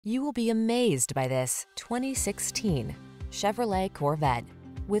You will be amazed by this 2016 Chevrolet Corvette.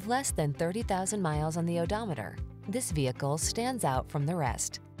 With less than 30,000 miles on the odometer, this vehicle stands out from the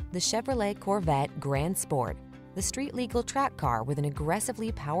rest. The Chevrolet Corvette Grand Sport, the street-legal track car with an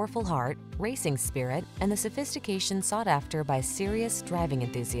aggressively powerful heart, racing spirit, and the sophistication sought after by serious driving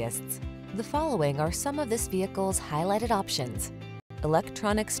enthusiasts. The following are some of this vehicle's highlighted options: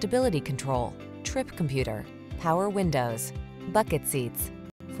 electronic stability control, trip computer, power windows, bucket seats,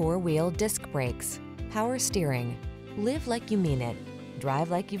 four-wheel disc brakes, power steering. Live like you mean it.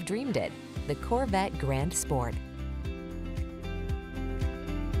 Drive like you've dreamed it. The Corvette Grand Sport.